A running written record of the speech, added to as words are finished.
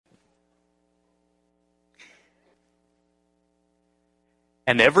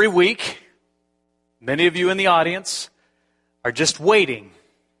And every week, many of you in the audience are just waiting,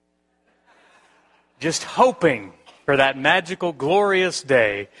 just hoping for that magical, glorious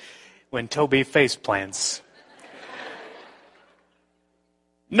day when Toby face plants.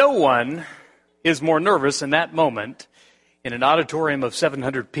 No one is more nervous in that moment in an auditorium of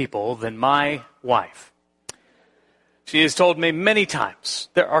 700 people than my wife. She has told me many times,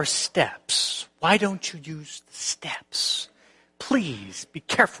 there are steps. Why don't you use the steps? Please be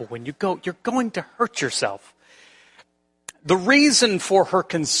careful when you go. You're going to hurt yourself. The reason for her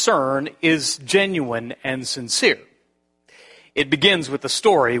concern is genuine and sincere. It begins with a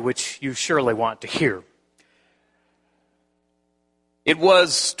story which you surely want to hear. It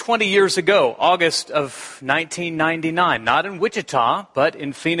was 20 years ago, August of 1999, not in Wichita, but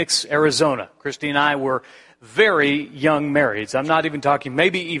in Phoenix, Arizona. Christy and I were very young marrieds. I'm not even talking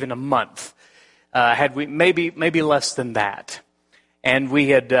maybe even a month. Had we maybe less than that. And we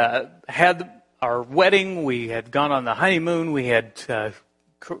had had our wedding, we had gone on the honeymoon, we had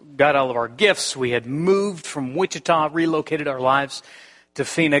got all of our gifts, we had moved from Wichita, relocated our lives to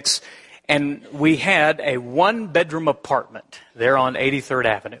Phoenix, and we had a one-bedroom apartment there on 83rd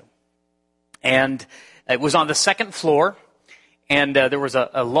Avenue. And it was on the second floor, and there was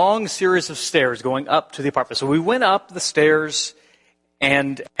a long series of stairs going up to the apartment. So we went up the stairs,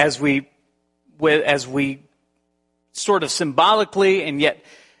 and as we sort of symbolically and yet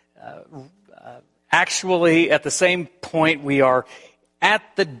actually at the same point, we are at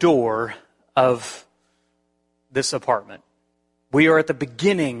the door of this apartment. We are at the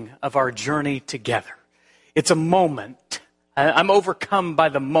beginning of our journey together. It's a moment. I'm overcome by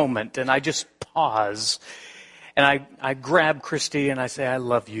the moment, and I just pause. And I grab Christy, and I say, I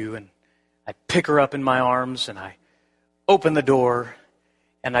love you. And I pick her up in my arms, and I open the door,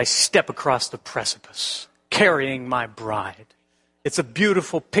 and I step across the precipice, carrying my bride. It's a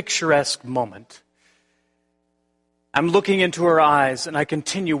beautiful, picturesque moment. I'm looking into her eyes, and I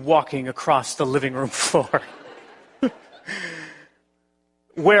continue walking across the living room floor.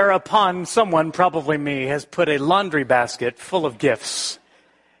 Whereupon someone, probably me, has put a laundry basket full of gifts,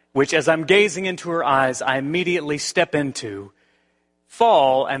 which as I'm gazing into her eyes, I immediately step into,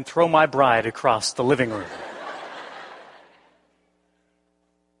 fall, and throw my bride across the living room.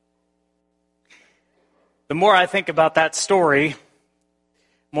 The more I think about that story, the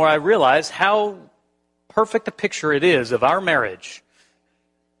more I realize how perfect a picture it is of our marriage,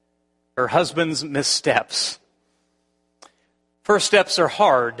 her husband's missteps. First steps are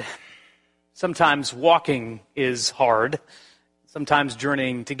hard. Sometimes walking is hard. Sometimes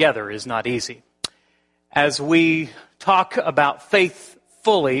journeying together is not easy. As we talk about faith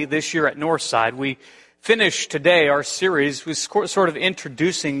fully this year at Northside, we finish today our series with sort of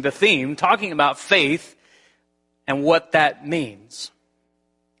introducing the theme, talking about faith and what that means.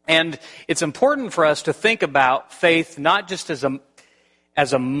 And it's important for us to think about faith not just as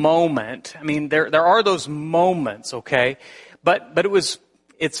a moment. I mean, there are those moments, okay? But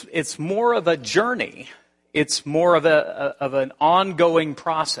it's more of a journey. It's more of an ongoing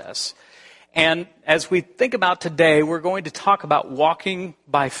process. And as we think about today, we're going to talk about walking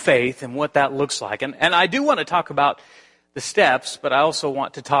by faith and what that looks like. And I do want to talk about the steps, but I also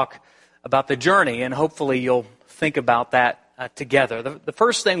want to talk about the journey, and hopefully you'll think about that together. The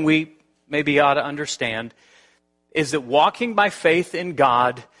first thing we maybe ought to understand is that walking by faith in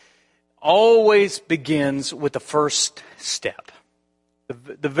God always begins with the first step.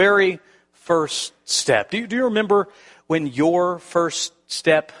 The very first step. Do you remember when your first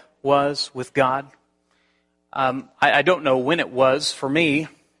step was with God? I don't know when it was. For me,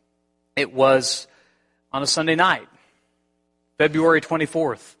 it was on a Sunday night, February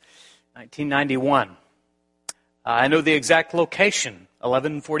 24th, 1991. I know the exact location,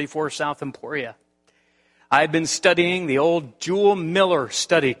 1144 South Emporia. I had been studying the old Jewel Miller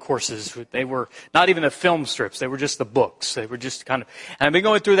study courses. They were not even the film strips. They were just the books. They were just and I've been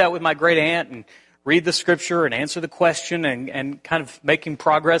going through that with my great aunt and read the scripture and answer the question and kind of making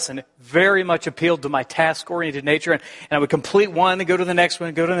progress, and it very much appealed to my task-oriented nature. And I would complete one and go to the next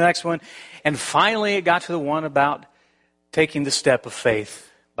one, go to the next one. And finally it got to the one about taking the step of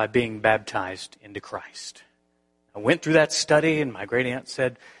faith by being baptized into Christ. I went through that study, and my great aunt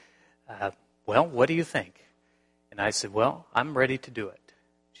said, well, what do you think? And I said, well, I'm ready to do it.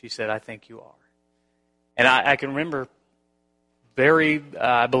 She said, I think you are. And I can remember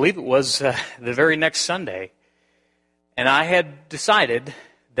I believe it was the very next Sunday, and I had decided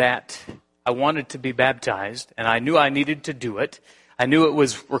that I wanted to be baptized, and I knew I needed to do it. I knew it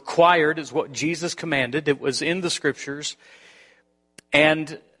was required, is what Jesus commanded. It was in the Scriptures.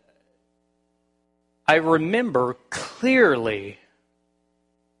 And I remember clearly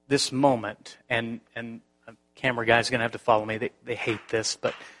this moment, and a camera guy's going to have to follow me. They hate this,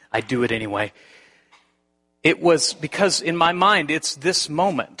 but I do it anyway. It was because in my mind, it's this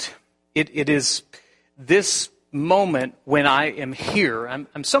moment. It is this moment when I am here.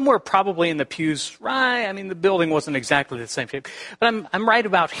 I'm somewhere probably in the pews, right? I mean, the building wasn't exactly the same shape, but I'm right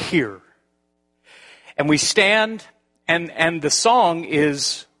about here. And we stand, and the song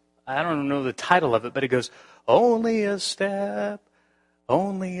is, I don't know the title of it, but it goes, only a step,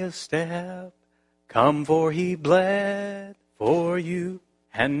 come for he bled for you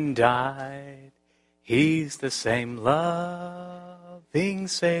and died. He's the same loving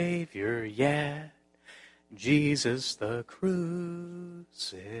Savior yet, Jesus the crucified.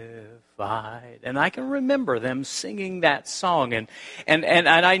 And I can remember them singing that song, and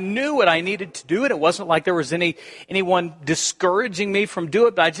I knew what I needed to do, and it wasn't like there was anyone discouraging me from doing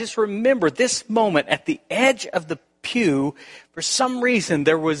it, but I just remember this moment at the edge of the pew. For some reason,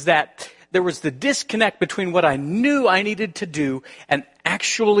 there was the disconnect between what I knew I needed to do and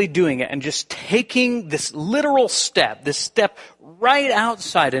actually doing it, and just taking this literal step, this step right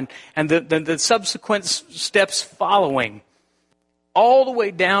outside, and the subsequent steps following, all the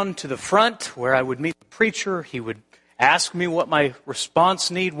way down to the front where I would meet the preacher. He would ask me what my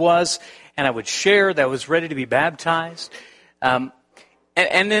response need was, and I would share that I was ready to be baptized. And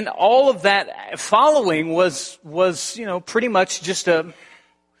then all of that following was pretty much just a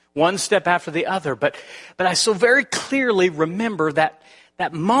one step after the other. But I so very clearly remember that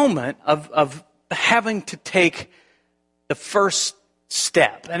moment of having to take the first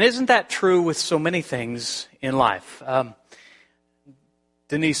step. And isn't that true with so many things in life?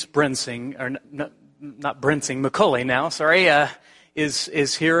 Denise Brensing, or not Brensing, McCulley now, sorry,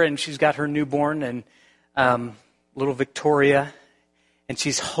 is here, and she's got her newborn, and little Victoria, and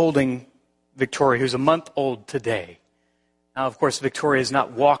she's holding Victoria, who's a month old today. Now, of course, Victoria is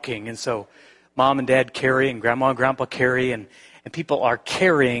not walking, and so Mom and Dad carry, and Grandma and Grandpa carry, and people are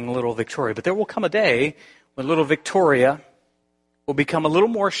carrying little Victoria. But there will come a day when little Victoria will become a little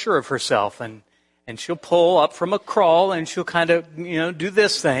more sure of herself, and she'll pull up from a crawl, and she'll kind of, do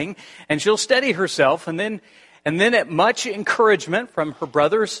this thing, and she'll steady herself, and then at much encouragement from her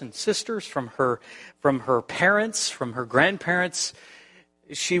brothers and sisters, from her parents, from her grandparents,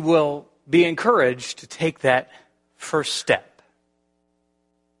 she will be encouraged to take that first step.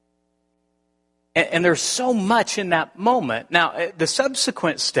 And there's so much in that moment. Now, the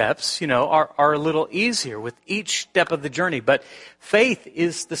subsequent steps, are a little easier with each step of the journey, but faith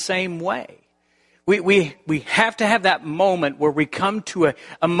is the same way. We have to have that moment where we come to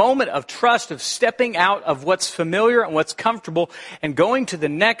a moment of trust, of stepping out of what's familiar and what's comfortable and going to the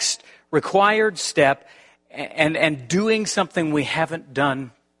next required step and doing something we haven't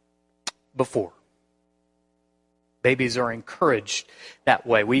done before. Babies are encouraged that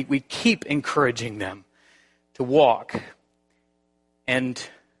way. We keep encouraging them to walk. And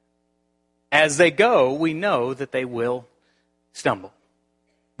as they go, we know that they will stumble.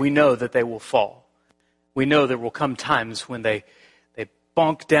 We know that they will fall. We know there will come times when they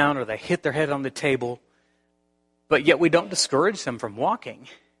bonk down or they hit their head on the table. But yet we don't discourage them from walking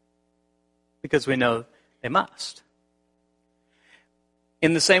because we know they must.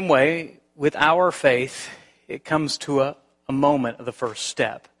 In the same way, with our faith, it comes to a moment of the first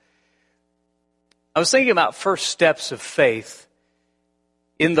step. I was thinking about first steps of faith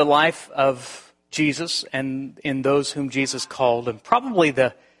in the life of Jesus and in those whom Jesus called, and probably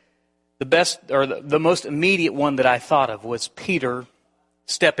the best or the most immediate one that I thought of was Peter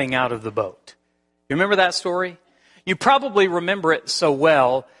stepping out of the boat. You remember that story? You probably remember it so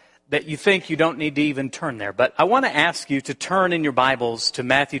well that you think you don't need to even turn there. But I want to ask you to turn in your Bibles to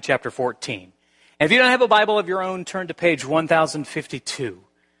Matthew chapter 14. And if you don't have a Bible of your own, turn to page 1052.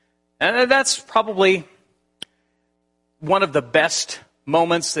 And that's probably one of the best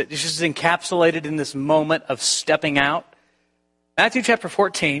moments that is just encapsulated in this moment of stepping out. Matthew chapter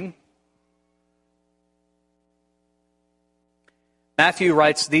 14. Matthew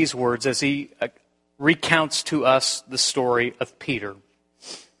writes these words as he recounts to us the story of Peter.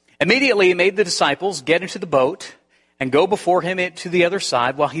 Immediately he made the disciples get into the boat and go before him to the other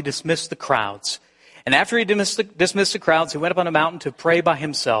side while he dismissed the crowds. And after he dismissed the crowds, he went up on a mountain to pray by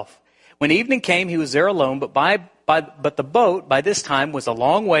himself. When evening came, he was there alone, but the boat by this time was a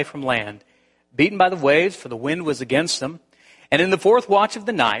long way from land, beaten by the waves, for the wind was against them. And in the fourth watch of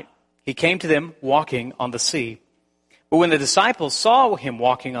the night, he came to them walking on the sea. But when the disciples saw him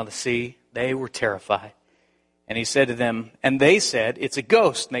walking on the sea, they were terrified. And he said to them, and they said, "It's a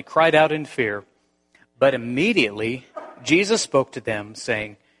ghost," and they cried out in fear. But immediately Jesus spoke to them,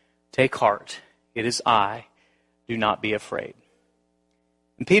 saying, "Take heart, it is I, do not be afraid."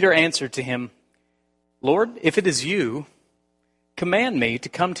 And Peter answered to him, Lord, if it is you, command me to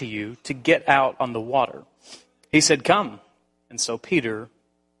come to you to get out on the water. He said, come. And so Peter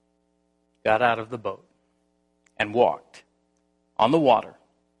got out of the boat and walked on the water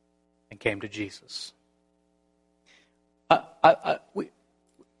and came to Jesus. I've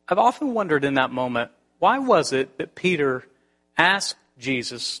often wondered in that moment, why was it that Peter asked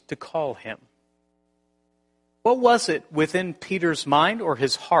Jesus to call him? What was it within Peter's mind or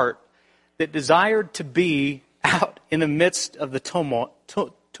his heart that desired to be out in the midst of the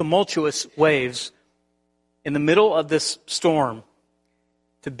tumultuous waves, in the middle of this storm,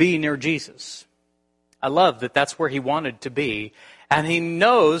 to be near Jesus? I love that that's where he wanted to be. And he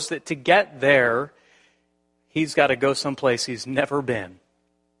knows that to get there, he's got to go someplace he's never been,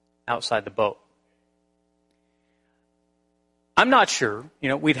 outside the boat. I'm not sure.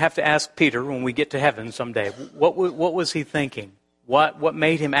 We'd have to ask Peter when we get to heaven someday. What was he thinking? What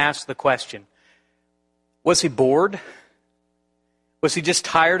made him ask the question? Was he bored? Was he just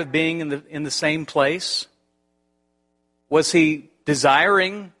tired of being in the same place? Was he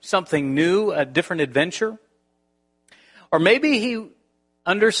desiring something new, a different adventure? Or maybe he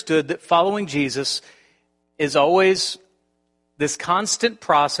understood that following Jesus is always this constant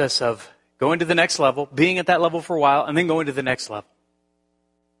process of going to the next level, being at that level for a while, and then going to the next level.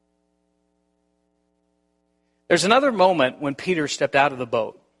 There's another moment when Peter stepped out of the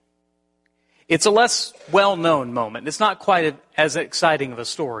boat. It's a less well-known moment. It's not quite as exciting of a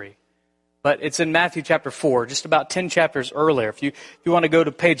story, but it's in Matthew chapter 4, just about 10 chapters earlier. If you want to go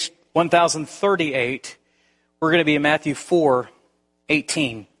to page 1038, we're going to be in Matthew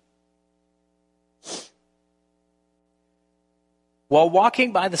 4:18. While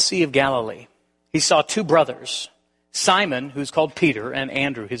walking by the Sea of Galilee, he saw two brothers, Simon, who's called Peter, and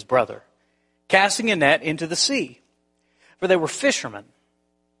Andrew, his brother, casting a net into the sea, for they were fishermen.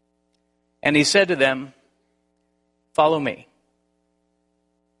 And he said to them, follow me,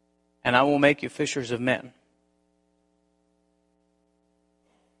 and I will make you fishers of men.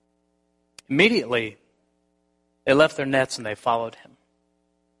 Immediately, they left their nets and they followed him.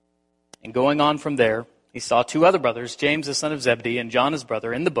 And going on from there, he saw two other brothers, James the son of Zebedee and John his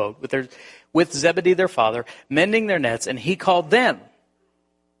brother, in the boat with Zebedee their father, mending their nets, and he called them.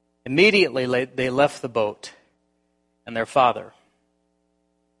 Immediately they left the boat and their father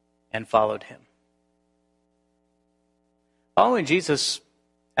and followed him. Following Jesus,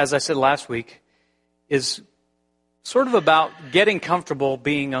 as I said last week, is sort of about getting comfortable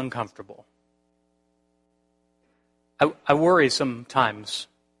being uncomfortable. I worry sometimes.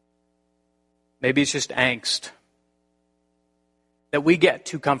 Maybe it's just angst that we get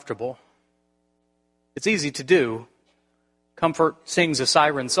too comfortable. It's easy to do. Comfort sings a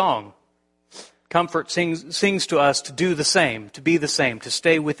siren song. Comfort sings to us to do the same, to be the same, to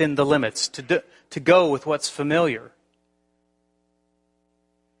stay within the limits, to go with what's familiar.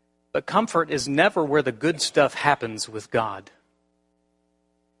 But comfort is never where the good stuff happens with God.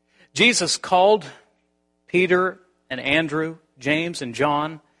 Jesus called Peter and Andrew, James and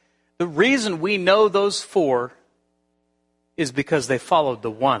John. The reason we know those four is because they followed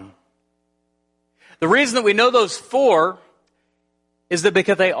the one. The reason that we know those four is that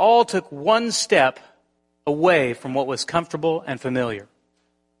because they all took one step away from what was comfortable and familiar.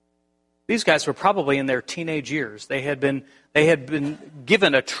 These guys were probably in their teenage years. They had been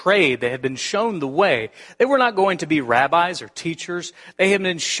given a trade. They had been shown the way. They were not going to be rabbis or teachers. They had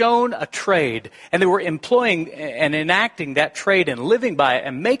been shown a trade, and they were employing and enacting that trade and living by it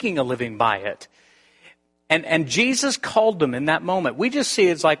and making a living by it. And Jesus called them in that moment. We just see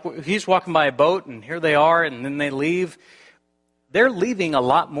it's like he's walking by a boat, and here they are, and then they leave. They're leaving a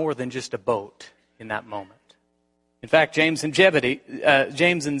lot more than just a boat in that moment. In fact, James and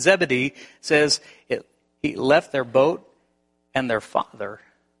Zebedee says he left their boat and their father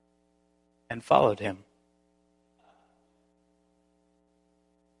and followed him.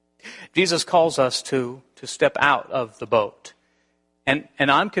 Jesus calls us to step out of the boat. And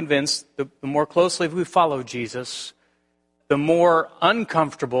I'm convinced the more closely we follow Jesus, the more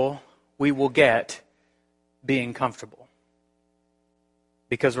uncomfortable we will get being comfortable.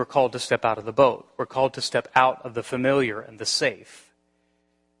 Because we're called to step out of the boat. We're called to step out of the familiar and the safe.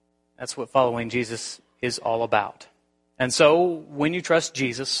 That's what following Jesus is all about. And so, when you trust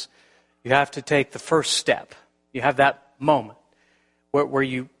Jesus, you have to take the first step. You have that moment where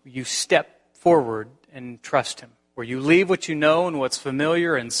you step forward and trust Him. Where you leave what you know and what's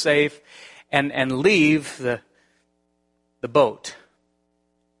familiar and safe and leave the boat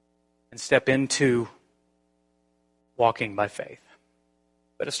and step into walking by faith.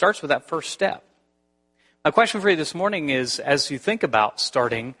 But it starts with that first step. A question for you this morning is, as you think about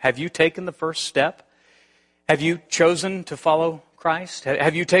starting, have you taken the first step? Have you chosen to follow Christ?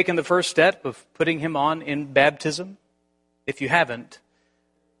 Have you taken the first step of putting Him on in baptism? If you haven't,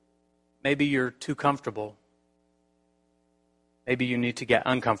 maybe you're too comfortable. Maybe you need to get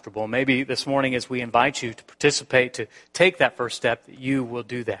uncomfortable. Maybe this morning as we invite you to participate, to take that first step, that you will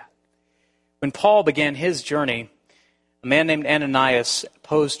do that. When Paul began his journey, a man named Ananias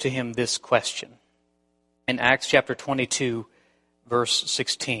posed to him this question. In Acts chapter 22, verse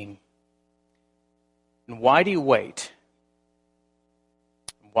 16. And why do you wait?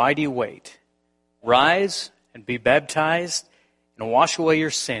 Why do you wait? Rise and be baptized and wash away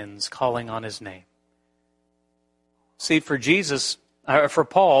your sins, calling on His name. See, for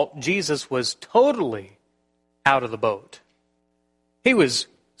Paul, Jesus was totally out of the boat. He was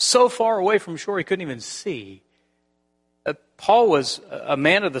so far away from shore he couldn't even see. Paul was a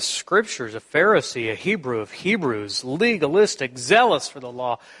man of the Scriptures, a Pharisee, a Hebrew of Hebrews, legalistic, zealous for the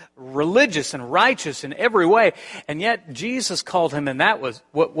law, religious and righteous in every way. And yet Jesus called him, and that was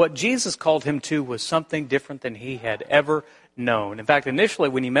what Jesus called him to was something different than he had ever known. In fact, initially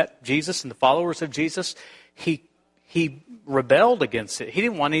when he met Jesus and the followers of Jesus, he rebelled against it. He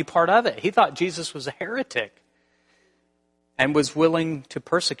didn't want any part of it. He thought Jesus was a heretic and was willing to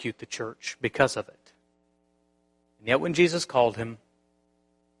persecute the church because of it. And yet when Jesus called him,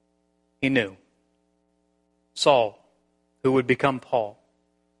 he knew. Saul, who would become Paul,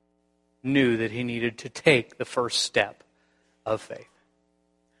 knew that he needed to take the first step of faith.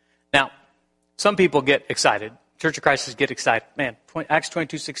 Now, some people get excited. Church of Christ get excited. Man, Acts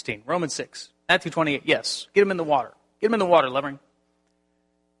 22:16, Romans 6, Matthew 28, yes, get them in the water. Get them in the water, Levering.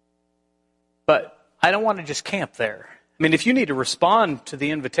 But I don't want to just camp there. I mean, if you need to respond to the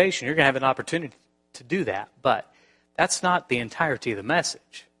invitation, you're going to have an opportunity to do that. But that's not the entirety of the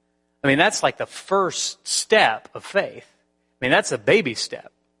message. I mean, that's like the first step of faith. I mean, that's a baby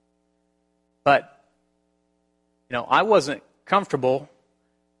step. But, I wasn't comfortable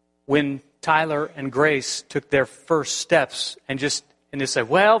when Tyler and Grace took their first steps and just said,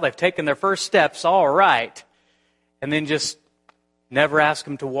 well, they've taken their first steps, all right. And then just never ask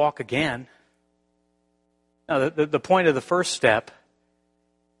them to walk again. No, the point of the first step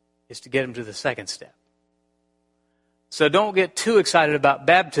is to get them to the second step. So don't get too excited about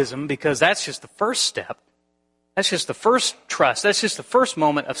baptism because that's just the first step. That's just the first trust. That's just the first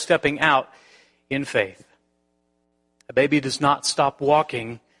moment of stepping out in faith. A baby does not stop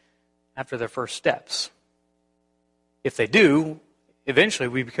walking after their first steps. If they do, eventually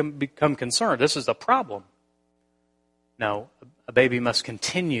we become concerned. This is a problem. No, a baby must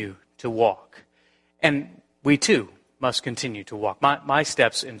continue to walk. And we too must continue to walk. My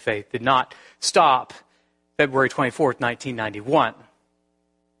steps in faith did not stop February 24th, 1991.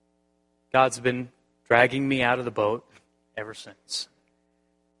 God's been dragging me out of the boat ever since.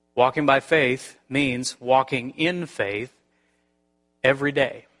 Walking by faith means walking in faith every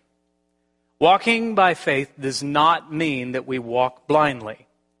day. Walking by faith does not mean that we walk blindly.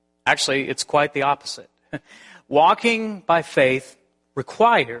 Actually, it's quite the opposite. Walking by faith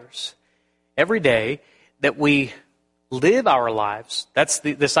requires every day that we live our lives. That's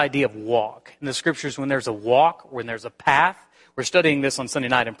this idea of walk. In the Scriptures, when there's a walk, when there's a path, we're studying this on Sunday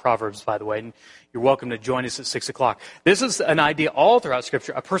night in Proverbs, by the way, and you're welcome to join us at 6 o'clock. This is an idea all throughout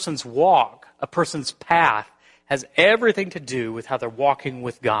Scripture. A person's walk, a person's path, has everything to do with how they're walking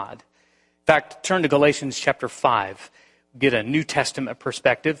with God. In fact, turn to Galatians chapter 5. Get a New Testament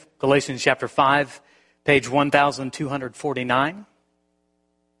perspective. Galatians chapter 5, page 1249.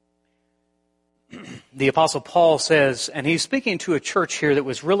 The Apostle Paul says, and he's speaking to a church here that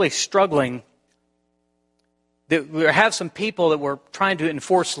was really struggling. We have some people that were trying to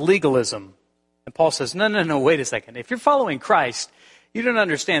enforce legalism. And Paul says, no, wait a second. If you're following Christ, you don't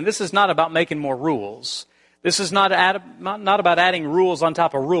understand. This is not about making more rules. This is not about adding rules on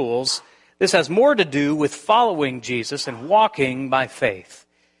top of rules. This has more to do with following Jesus and walking by faith.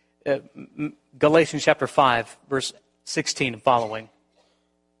 Galatians chapter 5, verse 16 and following.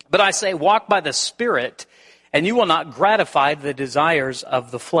 But I say, walk by the Spirit, and you will not gratify the desires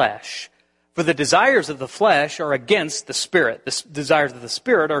of the flesh. For the desires of the flesh are against the Spirit. The desires of the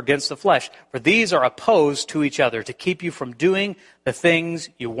Spirit are against the flesh. For these are opposed to each other to keep you from doing the things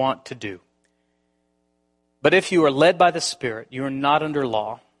you want to do. But if you are led by the Spirit, you are not under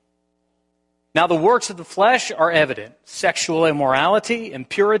law. Now the works of the flesh are evident: sexual immorality,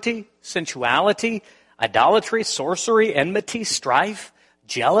 impurity, sensuality, idolatry, sorcery, enmity, strife,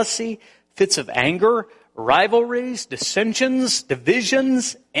 jealousy, fits of anger, rivalries, dissensions,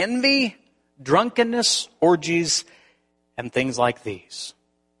 divisions, envy, drunkenness, orgies, and things like these.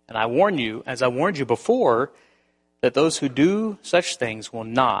 And I warn you, as I warned you before, that those who do such things will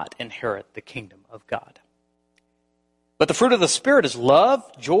not inherit the kingdom of God. But the fruit of the Spirit is love,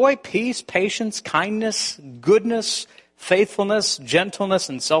 joy, peace, patience, kindness, goodness, faithfulness, gentleness,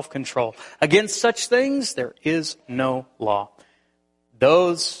 and self-control. Against such things there is no law.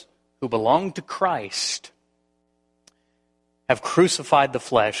 Those who belong to Christ have crucified the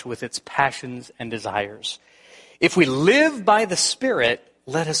flesh with its passions and desires. If we live by the Spirit,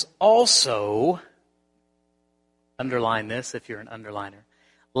 let us also, underline this if you're an underliner,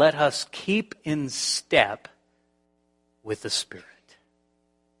 let us keep in step with the Spirit.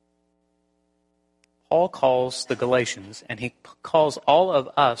 Paul calls the Galatians, and he calls all of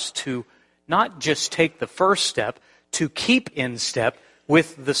us to not just take the first step, to keep in step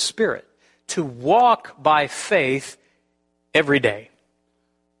with the Spirit, to walk by faith every day.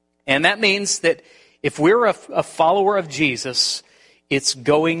 And that means that if we're a follower of Jesus, it's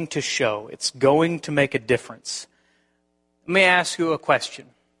going to show. It's going to make a difference. Let me ask you a question.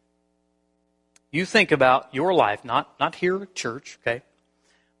 You think about your life, not here at church, okay?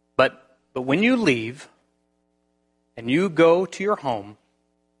 But when you leave and you go to your home,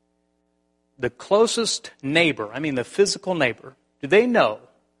 the closest neighbor, I mean the physical neighbor, do they know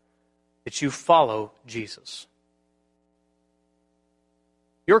that you follow Jesus?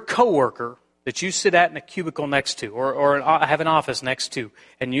 Your coworker that you sit at in a cubicle next to, or have an office next to,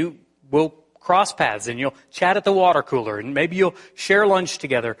 and you will cross paths and you'll chat at the water cooler and maybe you'll share lunch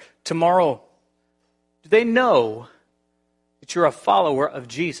together tomorrow. Do they know that you're a follower of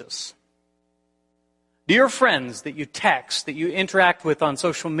Jesus? Do your friends that you text, that you interact with on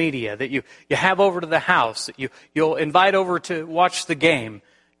social media, that you have over to the house, that you'll invite over to watch the game,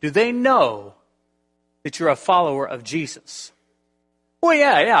 do they know that you're a follower of Jesus? Well,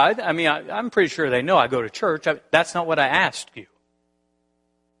 yeah. I mean, I'm pretty sure they know I go to church. That's not what I asked you.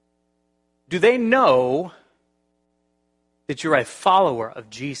 Do they know that you're a follower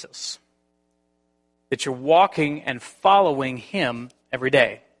of Jesus? That you're walking and following Him every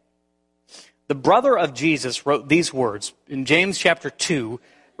day? The brother of Jesus wrote these words in James chapter 2,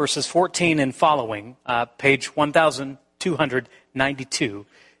 verses 14 and following, page 1292,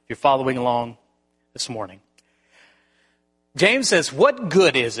 if you're following along this morning. James says, "What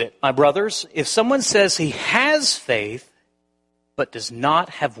good is it, my brothers, if someone says he has faith but does not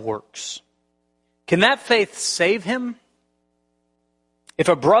have works? Can that faith save him? If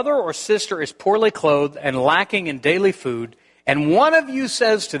a brother or sister is poorly clothed and lacking in daily food, and one of you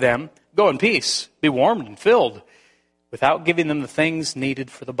says to them, 'Go in peace, be warmed and filled,' without giving them the things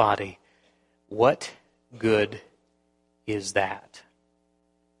needed for the body, what good is that?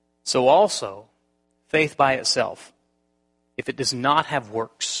 So also, faith by itself, if it does not have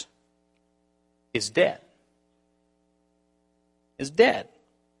works, is dead." Is dead.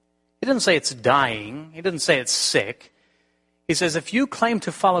 He doesn't say it's dying. He doesn't say it's sick. He says if you claim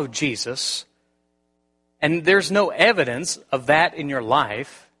to follow Jesus and there's no evidence of that in your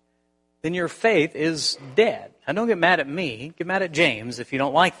life, then your faith is dead. Now don't get mad at me. Get mad at James if you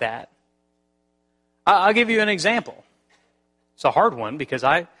don't like that. I'll give you an example. It's a hard one because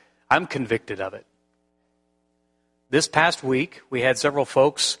I'm convicted of it. This past week, we had several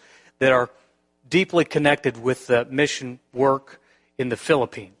folks that are deeply connected with the mission work in the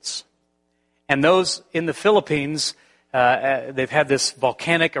Philippines. And those in the Philippines, they've had this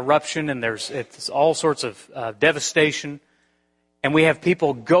volcanic eruption and it's all sorts of devastation. And we have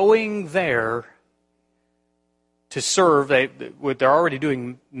people going there to serve. They're already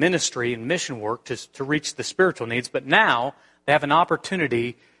doing ministry and mission work to reach the spiritual needs, but now they have an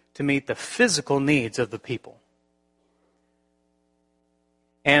opportunity to meet the physical needs of the people.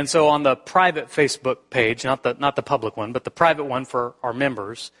 And so on the private Facebook page, not the public one, but the private one for our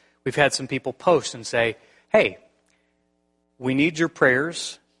members, we've had some people post and say, "Hey, we need your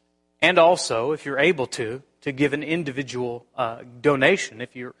prayers, and also, if you're able to give an individual donation.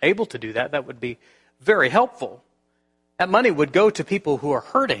 If you're able to do that, that would be very helpful. That money would go to people who are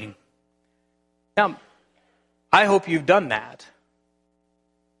hurting." Now, I hope you've done that.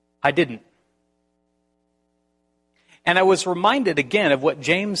 I didn't. And I was reminded again of what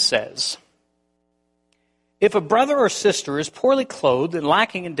James says. If a brother or sister is poorly clothed and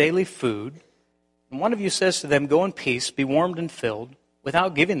lacking in daily food, and one of you says to them, "Go in peace, be warmed and filled,"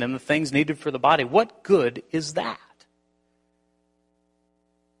 without giving them the things needed for the body, what good is that?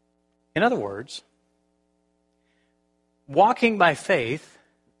 In other words, walking by faith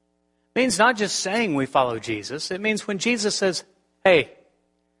means not just saying we follow Jesus. It means when Jesus says, "Hey,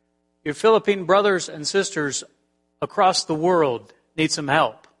 your Philippine brothers and sisters across the world need some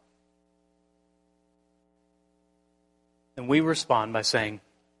help," and we respond by saying,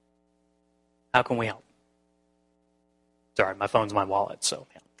 How can we help? Sorry, my phone's my wallet, so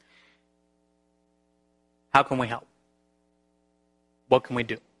yeah. How can we help? What can we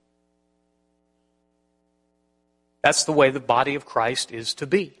do? That's the way the body of Christ is to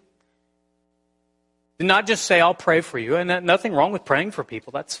be. Not just say, I'll pray for you, and nothing wrong with praying for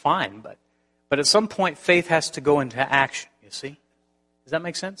people, that's fine, but at some point faith has to go into action, you see? Does that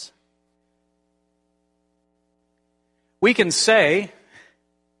make sense? We can say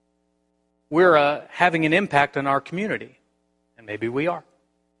we're having an impact on our community, and maybe we are.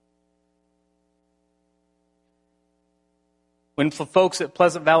 When folks at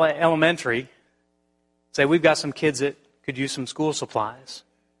Pleasant Valley Elementary say, we've got some kids that could use some school supplies,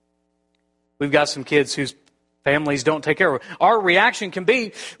 we've got some kids whose families don't take care of them, our reaction can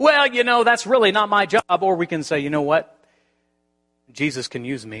be, well, that's really not my job. Or we can say, you know what? Jesus can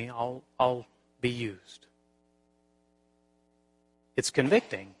use me. I'll be used. It's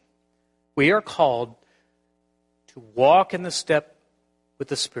convicting. We are called to walk in the step with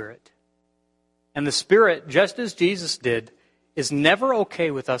the Spirit. And the Spirit, just as Jesus did, is never okay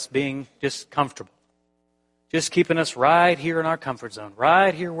with us being just comfortable. Just keeping us right here in our comfort zone,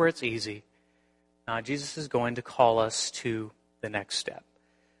 right here where it's easy. Now, Jesus is going to call us to the next step.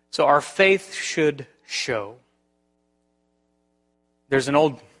 So our faith should show. There's an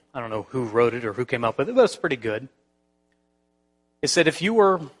old, I don't know who wrote it or who came up with it, but it's pretty good. It said, if it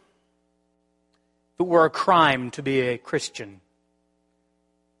were a crime to be a Christian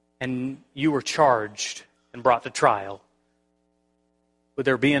and you were charged and brought to trial, would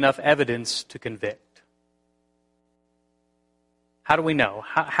there be enough evidence to convict? How do we know?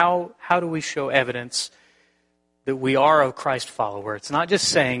 How do we show evidence that we are a Christ follower? It's not just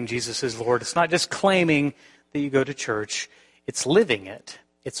saying Jesus is Lord. It's not just claiming that you go to church. It's living it.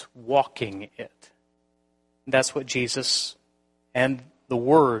 It's walking it. And that's what Jesus and the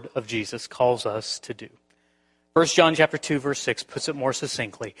Word of Jesus calls us to do. 1 John chapter 2, verse 6 puts it more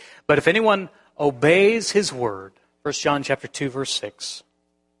succinctly. But if anyone obeys His Word, 1 John chapter 2, verse 6,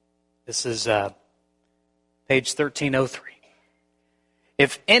 this is page 1303.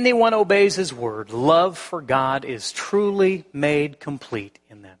 If anyone obeys His Word, love for God is truly made complete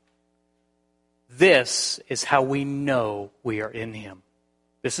in them. This is how we know we are in Him.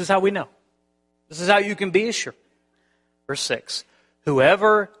 This is how we know. This is how you can be assured. Verse 6,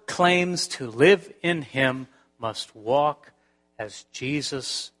 whoever claims to live in Him must walk as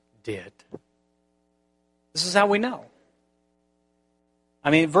Jesus did. This is how we know.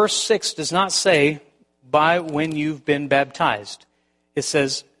 Verse 6 does not say, by when you've been baptized. It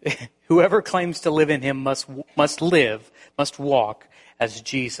says, whoever claims to live in Him must walk as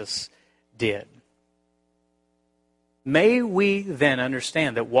Jesus did. May we then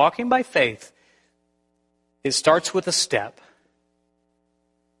understand that walking by faith, it starts with a step,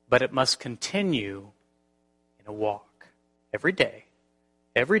 but it must continue in a walk every day,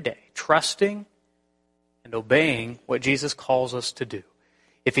 trusting and obeying what Jesus calls us to do.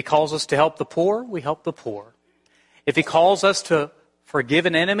 If He calls us to help the poor, we help the poor. If He calls us to forgive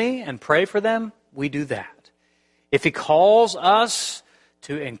an enemy and pray for them, we do that. If He calls us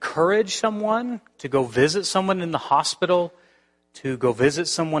to encourage someone, to go visit someone in the hospital, to go visit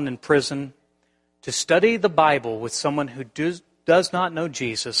someone in prison, to study the Bible with someone who does not know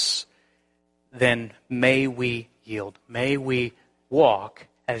Jesus, then may we yield. May we walk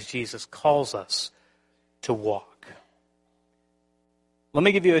as Jesus calls us to walk. Let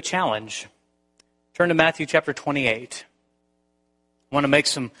me give you a challenge. Turn to Matthew chapter 28. I want to make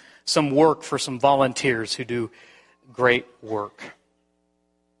some work for some volunteers who do great work.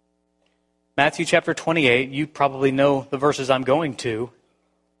 Matthew chapter 28, you probably know the verses I'm going to.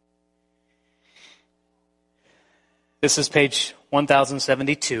 This is page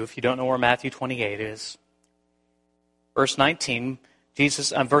 1072, if you don't know where Matthew 28 is. Verse 18,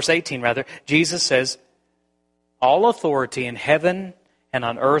 Jesus says, all authority in heaven and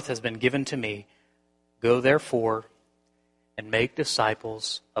on earth has been given to me. Go therefore and make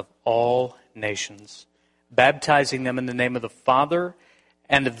disciples of all nations, baptizing them in the name of the Father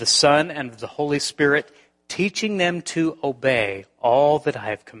and of the Son and of the Holy Spirit, teaching them to obey all that I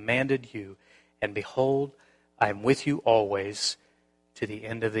have commanded you. And behold, I am with you always to the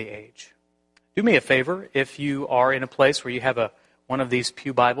end of the age. Do me a favor, if you are in a place where you have one of these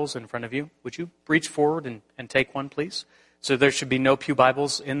pew Bibles in front of you, would you reach forward and take one, please? So there should be no pew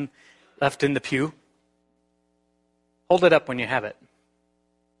Bibles left in the pew. Hold it up when you have it.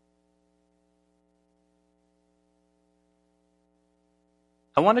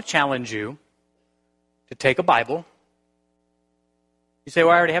 I want to challenge you to take a Bible. You say,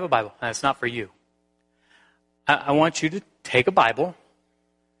 well, I already have a Bible. That's not for you. I want you to take a Bible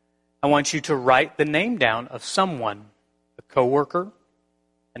I want you to write the name down of someone, a coworker,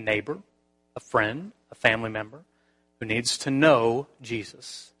 a neighbor, a friend, a family member, who needs to know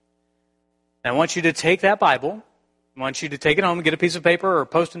Jesus. And I want you to take that Bible, I want you to take it home and get a piece of paper or a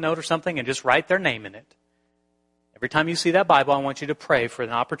Post-it note or something and just write their name in it. Every time you see that Bible, I want you to pray for an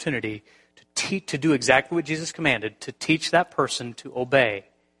opportunity to do exactly what Jesus commanded, to teach that person to obey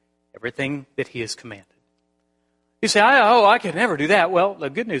everything that he has commanded. You say, I could never do that. Well, the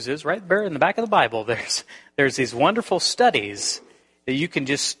good news is, right there in the back of the Bible, there's these wonderful studies that you can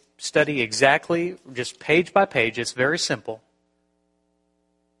just study exactly, just page by page. It's very simple.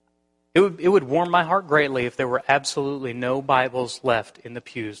 It would warm my heart greatly if there were absolutely no Bibles left in the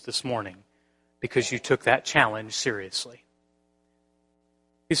pews this morning because you took that challenge seriously.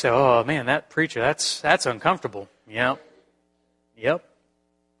 You say, oh man, that preacher, that's uncomfortable. Yep.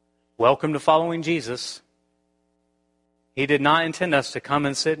 Welcome to following Jesus. He did not intend us to come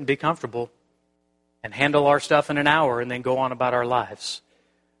and sit and be comfortable and handle our stuff in an hour and then go on about our lives.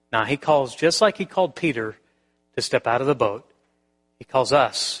 Now, he calls, just like he called Peter to step out of the boat, he calls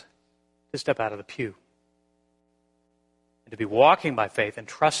us to step out of the pew. And to be walking by faith and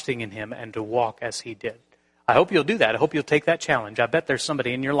trusting in him and to walk as he did. I hope you'll do that. I hope you'll take that challenge. I bet there's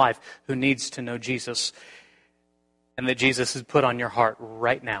somebody in your life who needs to know Jesus and that Jesus has put on your heart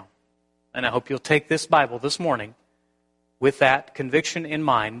right now. And I hope you'll take this Bible this morning with that conviction in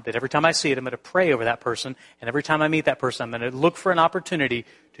mind that every time I see it, I'm going to pray over that person. And every time I meet that person, I'm going to look for an opportunity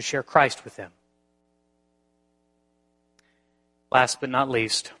to share Christ with them. Last but not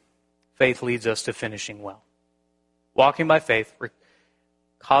least, faith leads us to finishing well. Walking by faith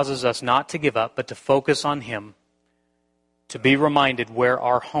causes us not to give up, but to focus on him, to be reminded where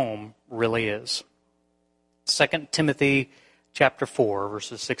our home really is. 2 Timothy chapter 4,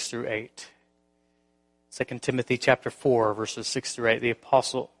 verses 6 through 8. 2 Timothy chapter 4, verses 6 through 8. The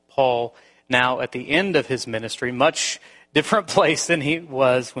Apostle Paul, now at the end of his ministry, much different place than he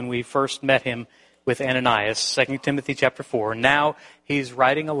was when we first met him with Ananias. 2 Timothy chapter 4. Now he's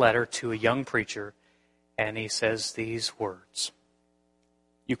writing a letter to a young preacher, and he says these words.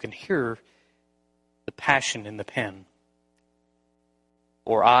 You can hear the passion in the pen.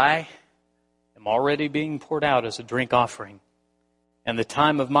 For I am already being poured out as a drink offering, and the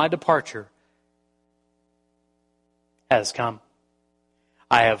time of my departure has come.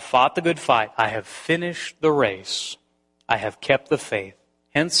 I have fought the good fight. I have finished the race. I have kept the faith.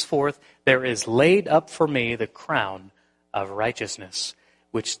 Henceforth there is laid up for me the crown of righteousness,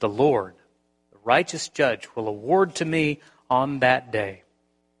 which the Lord, the righteous judge, will award to me on that day.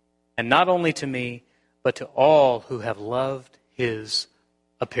 And not only to me, but to all who have loved his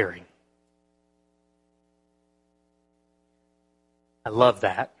appearing. I love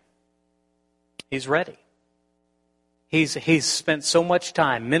that. He's ready. He's spent so much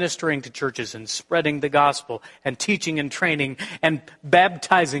time ministering to churches and spreading the gospel and teaching and training and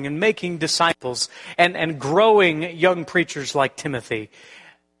baptizing and making disciples and growing young preachers like Timothy.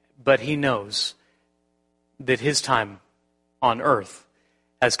 But he knows that his time on earth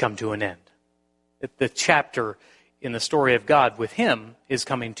has come to an end. The chapter in the story of God with him is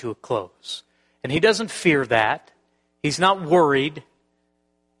coming to a close. And he doesn't fear that. He's not worried.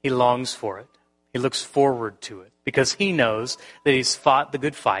 He longs for it. He looks forward to it because he knows that he's fought the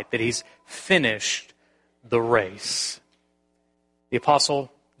good fight, that he's finished the race. The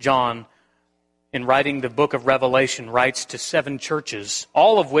Apostle John, in writing the book of Revelation, writes to 7 churches,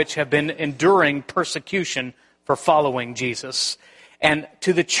 all of which have been enduring persecution for following Jesus. And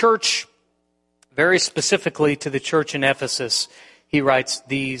to the church, very specifically to the church in Ephesus, he writes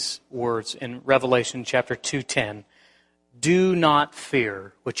these words in Revelation chapter 2:10. Do not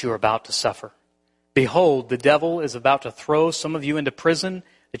fear what you are about to suffer. Behold, the devil is about to throw some of you into prison,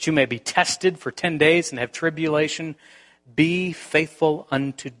 that you may be tested for 10 days and have tribulation. Be faithful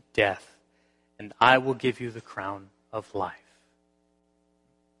unto death, and I will give you the crown of life.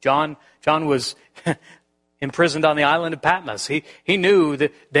 John was imprisoned on the island of Patmos. He knew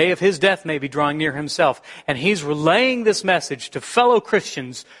the day of his death may be drawing near himself. And he's relaying this message to fellow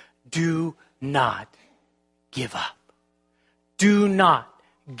Christians. Do not give up. Do not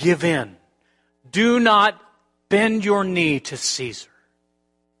give in. Do not bend your knee to Caesar.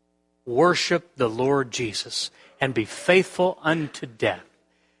 Worship the Lord Jesus and be faithful unto death,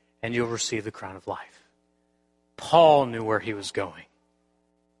 and you'll receive the crown of life. Paul knew where he was going.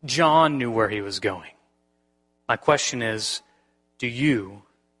 John knew where he was going. My question is, do you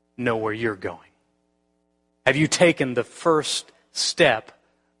know where you're going? Have you taken the first step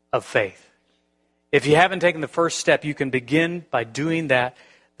of faith? If you haven't taken the first step, you can begin by doing that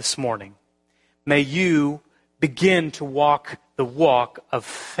this morning. May you begin to walk the walk of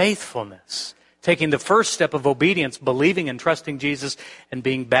faithfulness, taking the first step of obedience, believing and trusting Jesus, and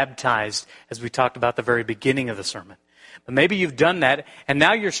being baptized, as we talked about at the very beginning of the sermon. But maybe you've done that, and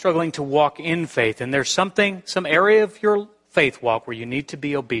now you're struggling to walk in faith, and there's some area of your faith walk where you need to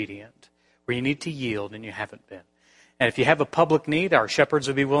be obedient, where you need to yield, and you haven't been. And if you have a public need, our shepherds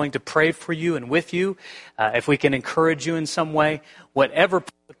would be willing to pray for you and with you. If we can encourage you in some way, whatever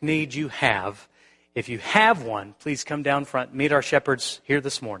public need you have, if you have one, please come down front, meet our shepherds here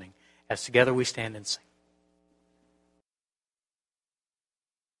this morning, as together we stand and sing.